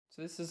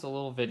So this is a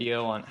little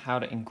video on how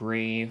to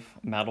engrave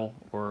metal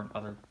or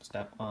other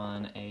stuff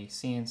on a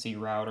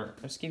CNC router.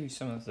 I'll just give you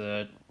some of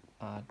the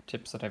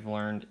tips that I've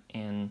learned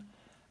in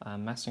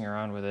messing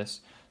around with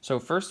this. So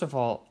first of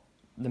all,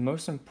 the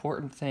most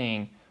important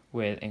thing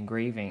with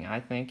engraving, I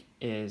think,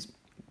 is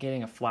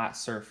getting a flat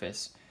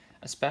surface,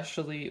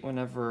 especially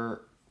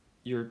whenever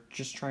you're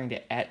just trying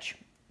to etch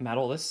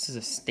metal. This is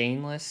a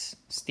stainless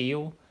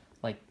steel,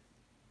 like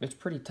it's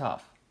pretty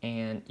tough,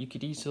 and you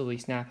could easily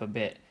snap a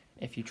bit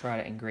if you try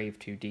to engrave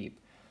too deep.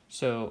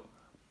 So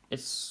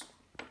it's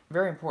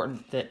very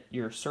important that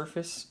your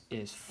surface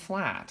is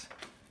flat,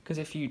 because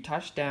if you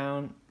touch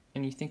down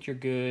and you think you're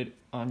good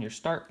on your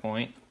start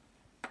point,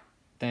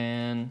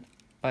 then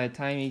by the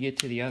time you get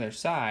to the other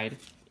side,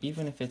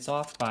 even if it's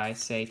off by,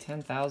 say,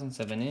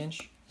 10,000ths of an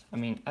inch, I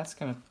mean, that's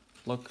going to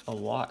look a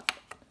lot.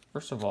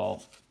 First of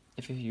all,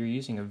 if you're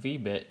using a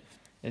V-bit,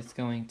 it's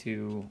going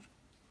to,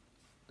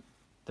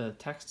 the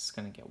text is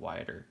going to get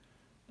wider,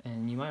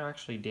 and you might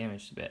actually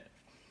damage the bit.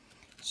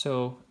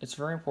 So it's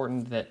very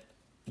important that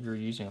you're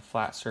using a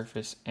flat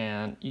surface,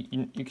 and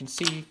you can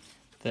see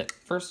that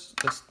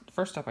the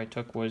first step I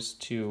took was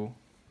to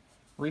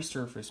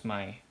resurface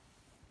my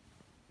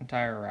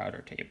entire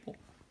router table.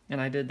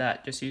 And I did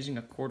that just using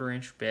a 1/4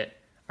 inch bit.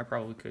 I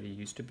probably could have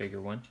used a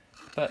bigger one,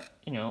 but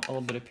you know, a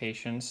little bit of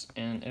patience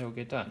and it'll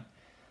get done.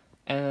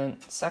 And then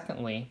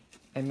secondly,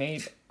 I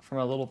made from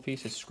a little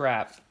piece of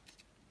scrap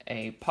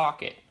a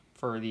pocket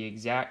for the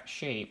exact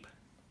shape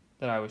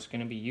that I was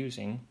going to be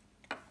using,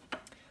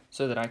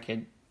 so that I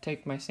could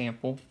take my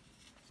sample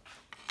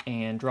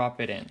and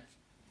drop it in.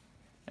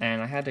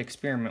 And I had to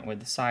experiment with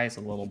the size a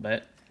little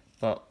bit,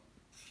 but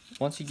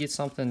once you get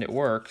something that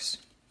works,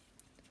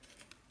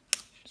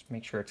 just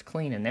make sure it's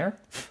clean in there.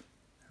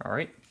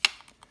 Alright,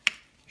 you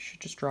should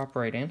just drop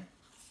right in.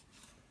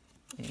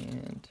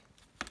 And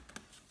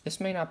this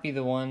may not be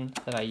the one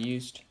that I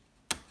used.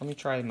 Let me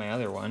try my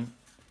other one.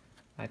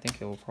 I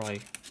think it will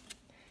probably...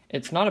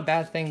 It's not a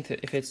bad thing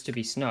if it's to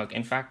be snug.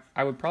 In fact,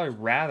 I would probably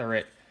rather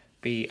it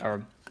be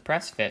a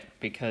press fit,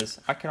 because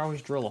I could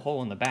always drill a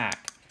hole in the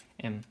back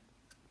and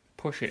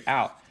push it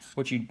out.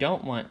 What you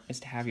don't want is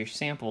to have your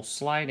sample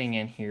sliding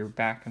in here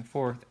back and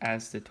forth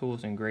as the tool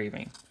is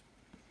engraving.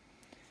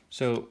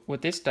 So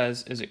what this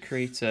does is it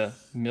creates a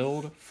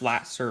milled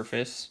flat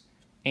surface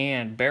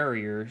and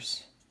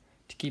barriers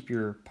to keep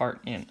your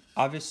part in.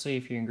 Obviously,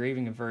 if you're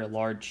engraving a very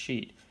large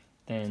sheet,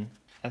 then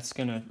that's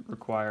going to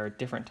require a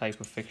different type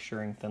of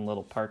fixturing than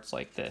little parts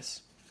like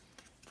this.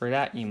 For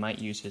that, you might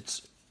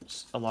use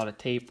a lot of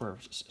tape or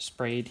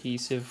spray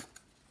adhesive.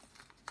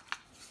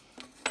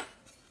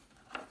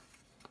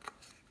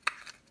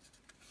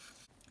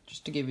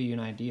 Just to give you an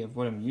idea of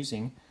what I'm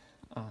using,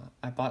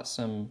 I bought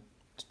some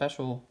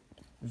special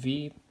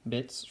V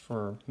bits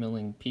for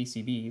milling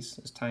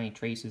PCBs, as tiny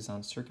traces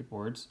on circuit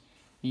boards.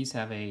 These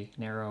have a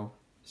narrow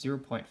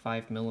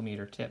 0.5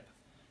 millimeter tip,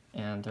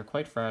 and they're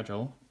quite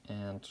fragile,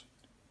 and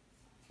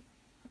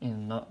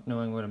in not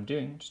knowing what I'm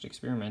doing, just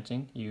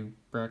experimenting, you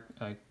break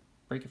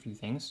a few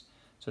things.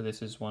 So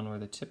this is one where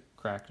the tip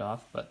cracked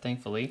off, but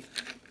thankfully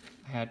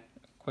I had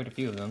quite a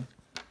few of them.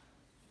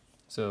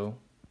 So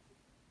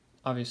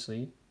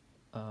obviously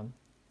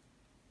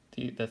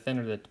the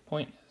thinner the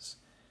point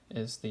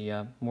is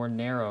the more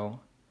narrow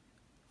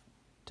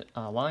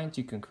lines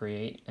you can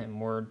create and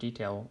more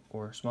detail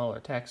or smaller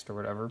text or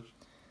whatever.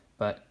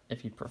 But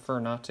if you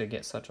prefer not to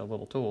get such a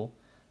little tool,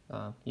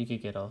 you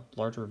could get a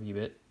larger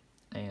V-bit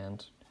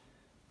and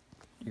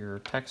your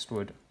text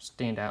would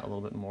stand out a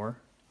little bit more,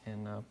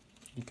 and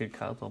you could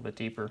cut a little bit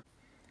deeper.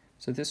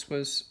 So this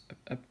was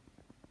an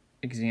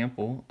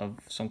example of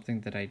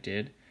something that I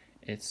did.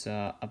 It's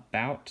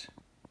about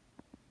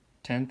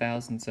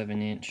 10,000ths of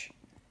an inch.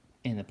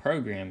 In the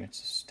program,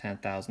 it's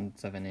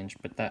 10,000ths of an inch,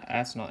 but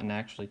that's not an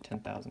actually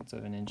 10,000ths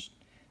of an inch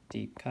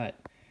deep cut.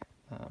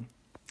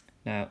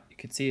 Now you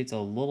can see it's a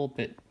little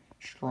bit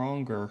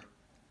stronger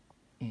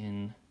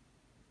in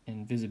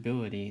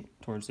visibility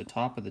towards the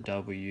top of the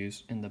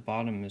W's, and the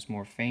bottom is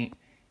more faint,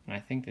 and I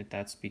think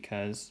that's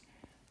because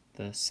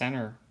the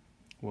center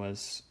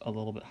was a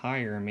little bit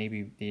higher, and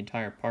maybe the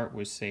entire part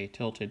was, say,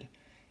 tilted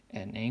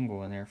at an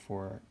angle, and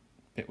therefore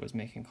it was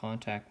making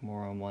contact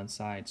more on one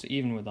side. So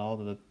even with all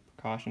of the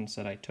precautions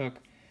that I took,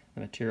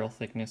 the material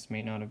thickness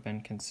may not have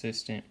been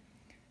consistent,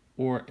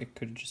 or it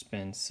could have just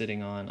been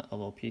sitting on a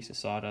little piece of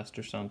sawdust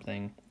or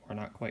something, or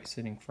not quite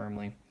sitting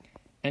firmly.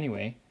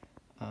 Anyway,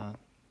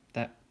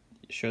 that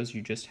shows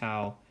you just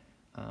how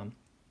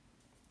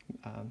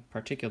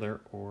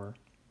particular or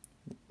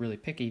really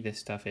picky this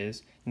stuff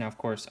is. Now, of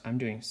course, I'm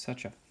doing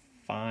such a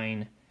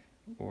fine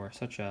or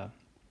such a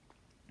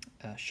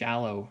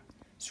shallow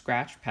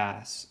scratch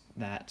pass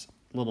that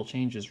little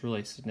changes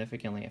really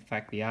significantly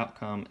affect the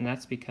outcome, and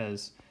that's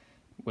because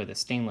with a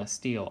stainless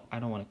steel, I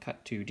don't want to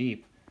cut too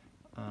deep.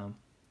 And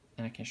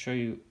I can show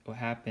you what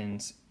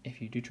happens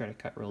if you do try to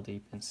cut real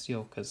deep in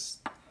steel, because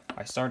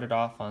I started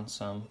off on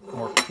some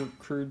more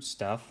crude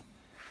stuff,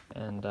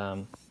 and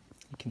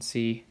you can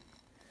see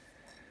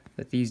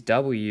that these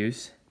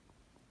W's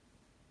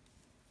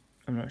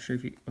I'm not sure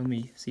if you, let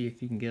me see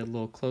if you can get a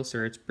little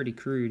closer. It's pretty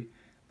crude,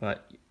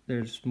 but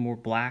there's more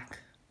black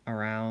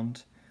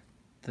around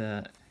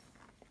the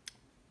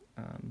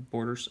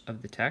borders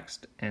of the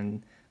text,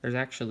 and there's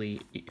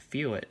actually, you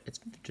feel it, it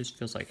just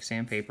feels like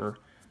sandpaper.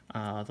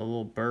 The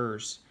little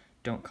burrs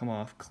don't come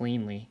off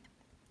cleanly,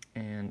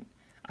 and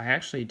I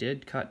actually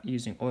did cut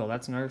using oil.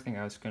 That's another thing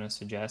I was going to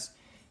suggest,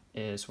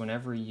 is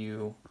whenever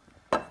you,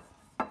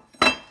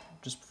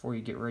 just before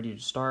you get ready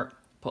to start,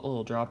 put a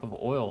little drop of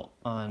oil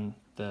on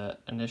the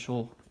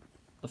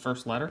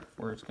first letter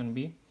where it's going to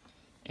be,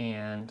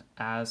 and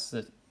as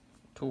the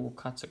tool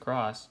cuts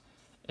across,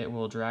 it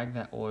will drag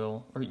that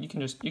oil, or you can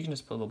just put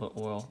a little bit of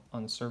oil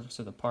on the surface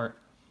of the part,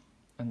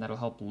 and that'll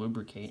help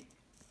lubricate.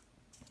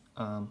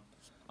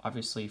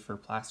 Obviously for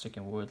plastic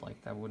and wood,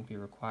 like, that wouldn't be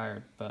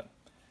required, but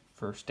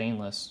for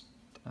stainless,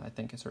 I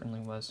think it certainly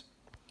was.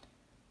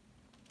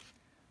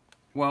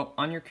 Well,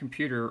 on your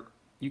computer,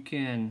 you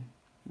can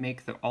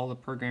make all the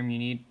program you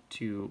need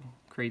to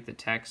create the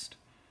text,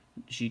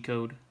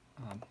 G-code,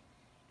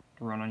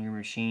 to run on your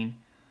machine.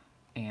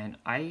 And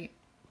I,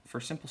 for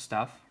simple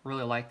stuff,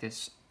 really like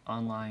this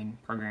online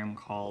program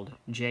called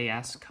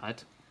JS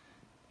Cut,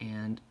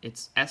 and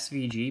it's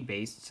SVG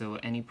based, so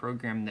any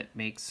program that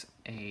makes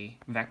a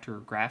vector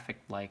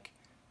graphic, like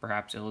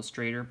perhaps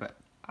Illustrator, but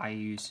I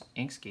use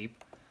Inkscape.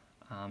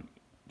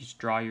 Just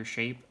draw your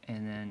shape,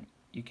 and then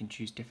you can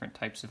choose different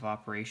types of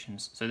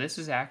operations. So this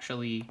is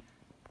actually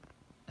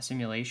a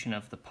simulation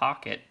of the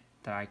pocket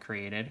that I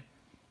created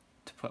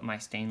to put my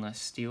stainless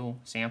steel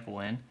sample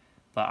in,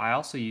 but I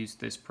also use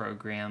this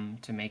program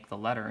to make the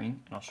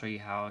lettering, and I'll show you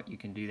how you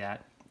can do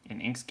that in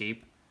Inkscape.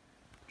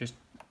 Just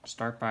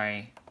start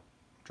by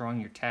drawing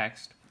your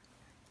text.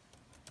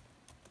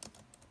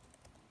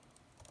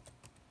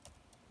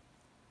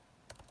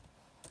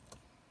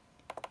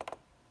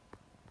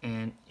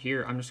 And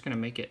here I'm just going to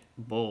make it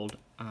bold.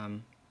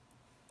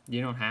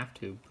 You don't have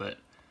to, but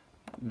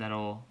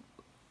that'll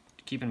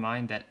keep in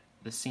mind that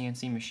the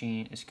CNC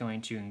machine is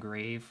going to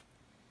engrave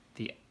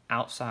the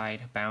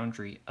outside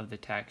boundary of the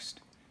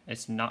text.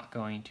 It's not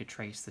going to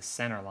trace the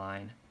center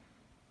line.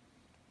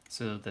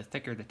 So the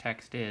thicker the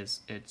text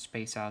is, it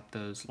space out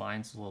those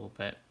lines a little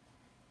bit.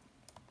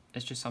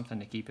 It's just something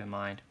to keep in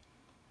mind.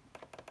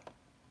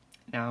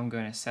 Now I'm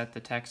going to set the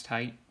text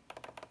height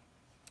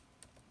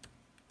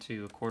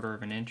to 1/4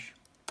 of an inch.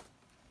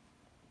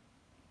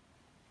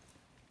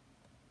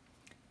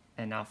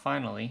 And now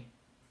finally,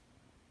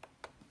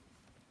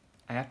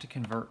 I have to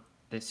convert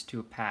this to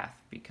a path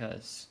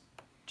because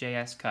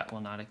JS Cut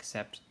will not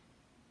accept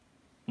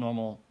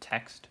normal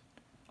text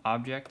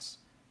objects.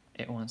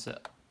 It wants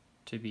it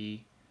to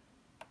be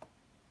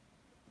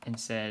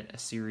instead a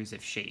series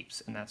of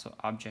shapes, and that's what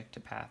object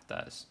to path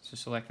does. So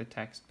select the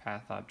text,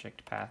 path,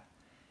 object, path.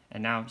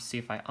 And now see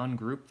if I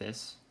ungroup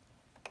this,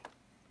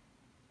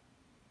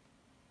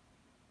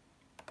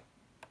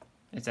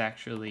 it's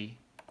actually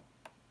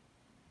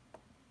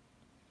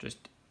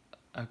just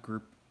a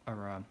group,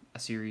 or a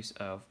series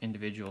of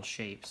individual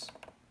shapes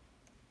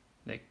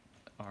that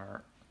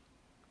are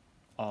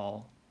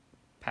all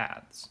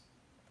paths.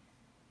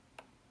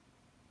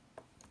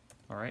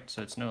 Alright,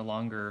 so it's no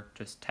longer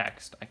just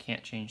text. I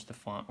can't change the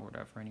font or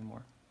whatever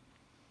anymore.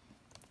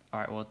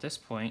 Alright, well at this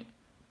point,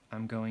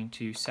 I'm going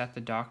to set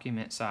the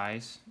document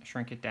size,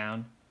 shrink it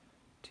down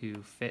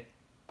to fit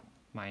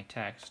my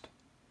text,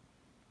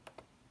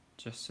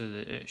 just so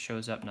that it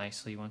shows up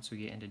nicely once we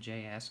get into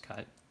JS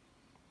Cut.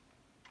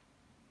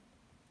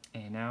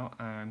 And now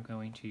I'm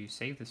going to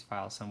save this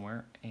file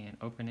somewhere and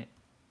open it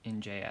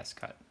in JS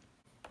Cut.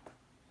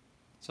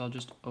 So I'll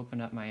just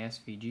open up my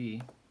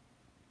SVG.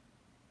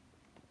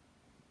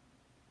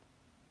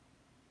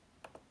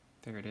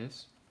 There it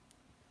is.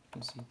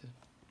 You can see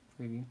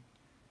the preview.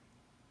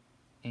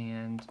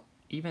 And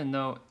even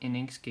though in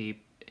Inkscape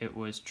it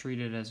was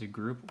treated as a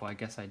group, well, I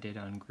guess I did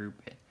ungroup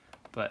it,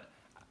 but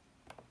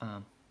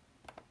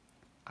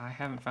I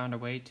haven't found a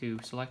way to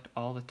select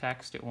all the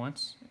text at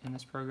once in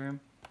this program.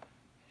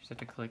 Just have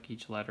to click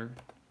each letter,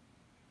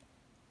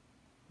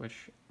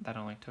 which that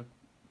only took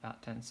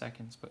about 10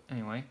 seconds, but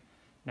anyway.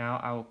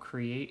 Now I will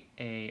create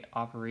a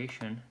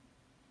operation,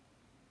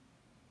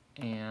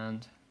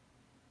 and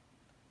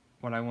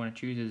what I want to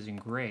choose is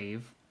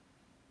engrave,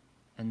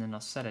 and then I'll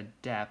set a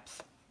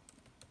depth,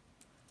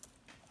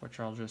 which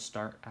I'll just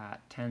start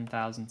at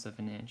 10,000ths of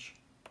an inch.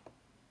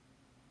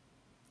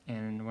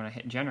 And when I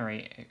hit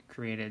generate, it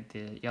created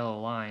the yellow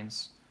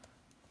lines.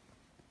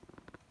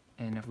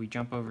 And if we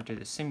jump over to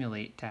the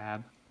Simulate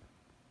tab,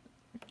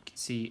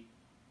 you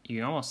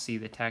can almost see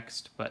the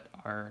text, but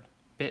our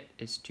bit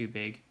is too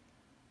big.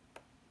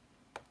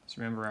 So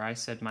remember, I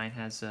said mine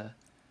has a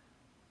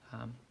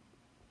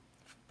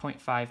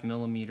 0.5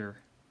 millimeter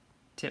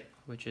tip,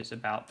 which is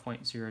about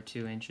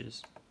 0.02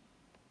 inches.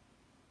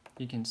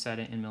 You can set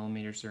it in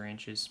millimeters or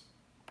inches,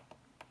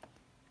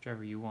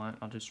 whichever you want.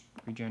 I'll just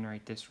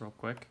regenerate this real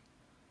quick.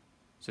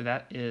 So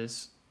that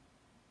is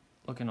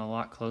looking a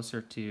lot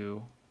closer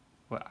to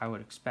what I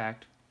would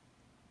expect.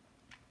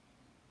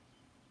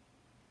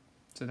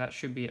 So that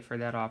should be it for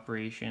that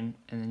operation,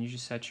 and then you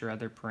just set your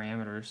other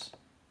parameters.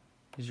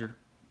 is your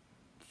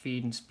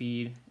feed and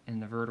speed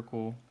and the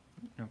vertical,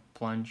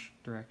 plunge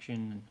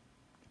direction.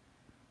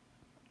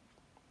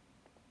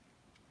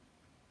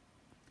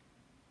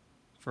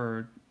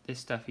 For this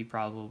stuff, you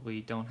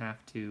probably don't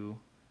have to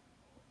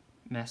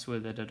mess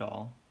with it at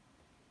all.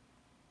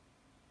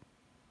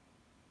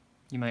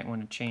 You might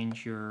want to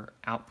change your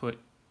output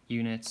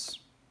units.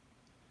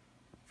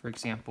 For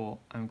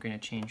example, I'm going to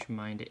change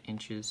mine to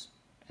inches,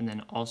 and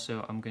then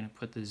also I'm going to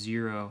put the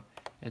 0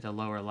 at the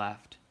lower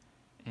left,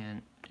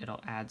 and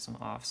it'll add some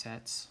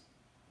offsets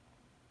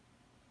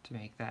to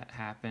make that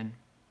happen.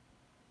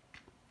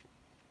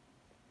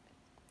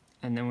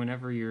 And then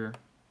whenever you're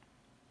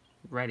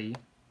ready,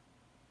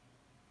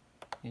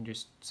 you can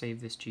just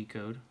save this G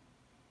code,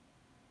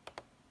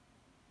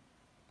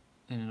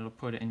 and it'll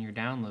put it in your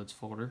downloads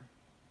folder.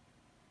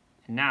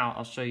 And now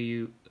I'll show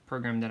you the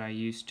program that I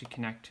use to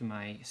connect to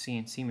my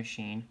CNC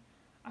machine.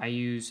 I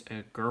use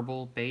a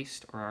Gerbil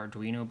based or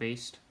Arduino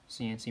based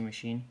CNC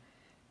machine,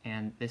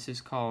 and this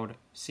is called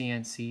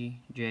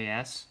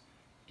CNC.js.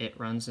 It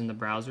runs in the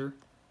browser,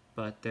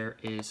 but there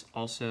is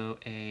also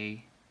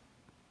a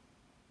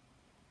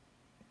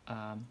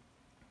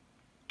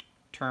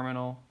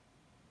terminal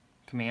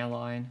command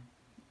line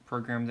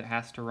program that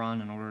has to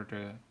run in order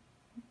to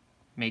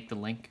make the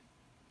link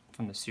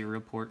from the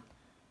serial port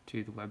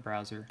to the web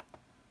browser.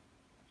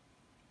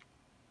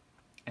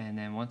 And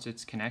then once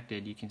it's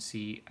connected, you can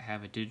see I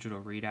have a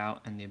digital readout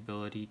and the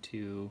ability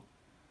to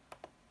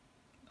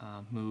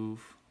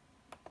move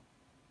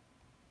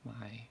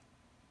my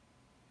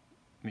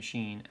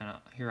machine. And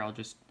here I'll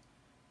just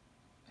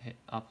hit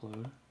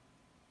upload,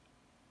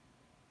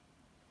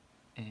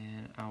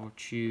 and I'll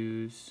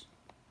choose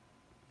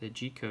the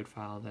G-code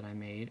file that I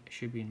made. It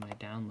should be in my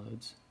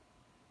downloads,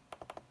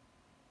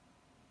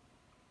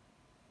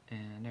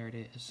 and there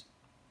it is.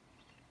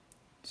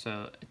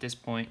 So at this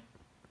point,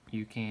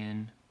 you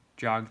can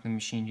jog the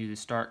machine to the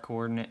start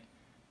coordinate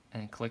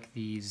and click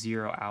the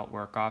 0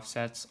 outwork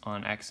offsets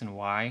on X and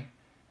Y,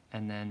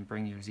 and then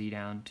bring your Z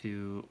down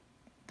to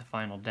the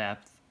final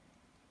depth,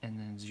 and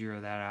then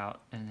 0 that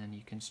out, and then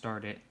you can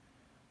start it.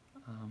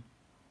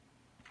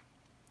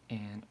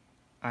 And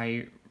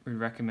I would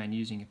recommend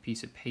using a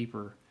piece of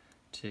paper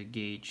to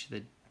gauge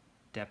the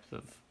depth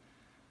of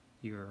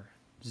your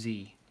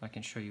Z. I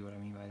can show you what I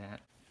mean by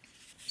that.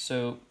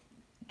 So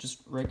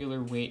just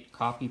regular weight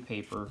copy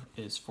paper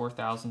is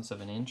 4/1000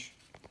 of an inch,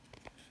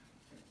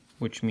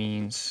 which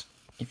means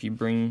if you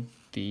bring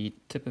the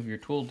tip of your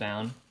tool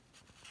down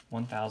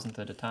 1/1000th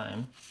at a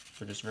time,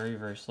 so just very,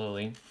 very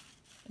slowly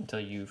until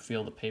you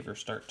feel the paper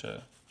start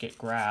to get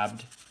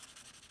grabbed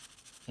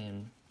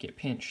and get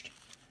pinched,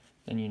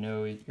 then you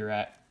know you're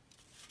at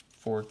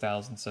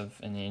 4/1000 of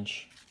an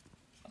inch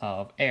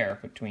of air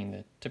between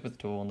the tip of the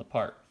tool and the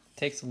part. It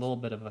takes a little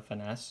bit of a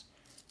finesse,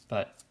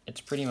 but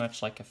it's pretty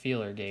much like a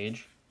feeler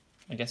gauge.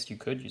 I guess you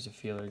could use a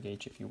feeler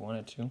gauge if you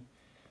wanted to,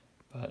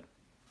 but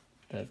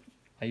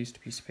I used a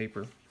piece of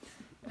paper.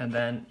 And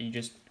then you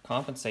just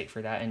compensate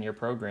for that in your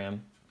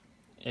program.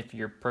 If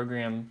your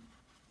program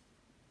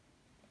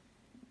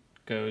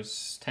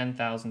goes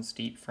 10,000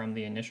 deep from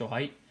the initial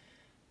height,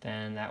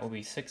 then that will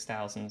be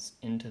 6/1000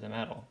 into the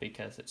metal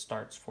because it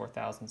starts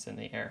 4/1000 in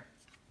the air.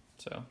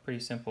 So pretty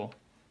simple.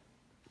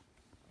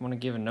 I want to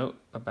give a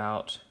note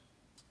about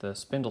the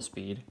spindle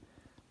speed.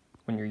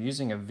 When you're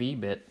using a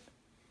V-bit,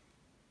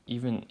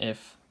 even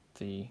if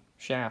the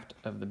shaft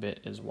of the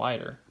bit is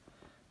wider,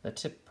 the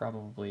tip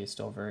probably is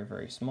still very,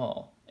 very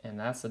small, and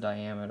that's the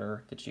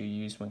diameter that you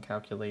use when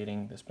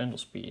calculating the spindle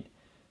speed.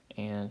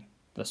 And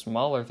the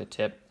smaller the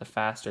tip, the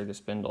faster the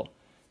spindle.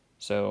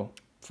 So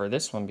for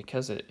this one,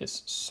 because it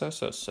is so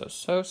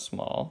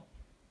small,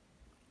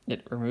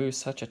 it removes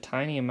such a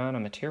tiny amount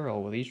of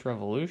material with each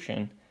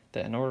revolution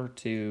that in order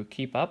to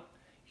keep up,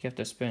 you have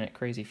to spin it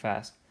crazy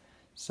fast.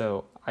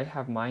 So I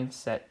have mine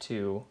set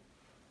to,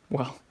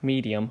 well,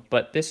 medium,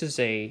 but this is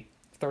a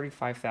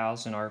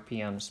 35,000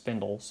 RPM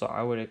spindle, so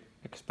I would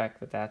expect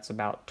that that's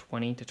about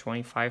 20 to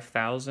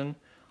 25,000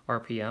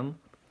 RPM.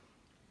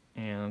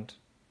 And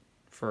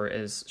for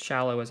as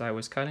shallow as I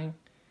was cutting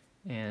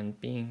and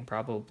being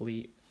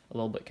probably a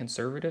little bit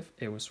conservative,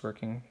 it was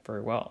working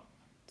very well.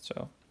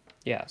 So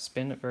yeah,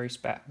 spin it very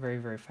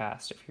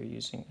fast if you're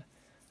using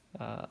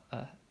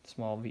a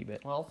small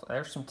V-bit. Well,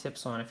 there's some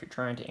tips on if you're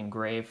trying to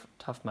engrave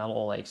tough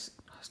metal like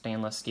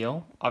stainless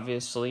steel.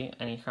 Obviously,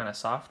 any kind of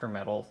softer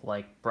metal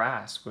like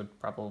brass would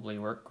probably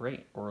work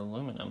great, or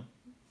aluminum.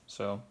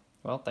 So,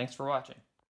 well, thanks for watching.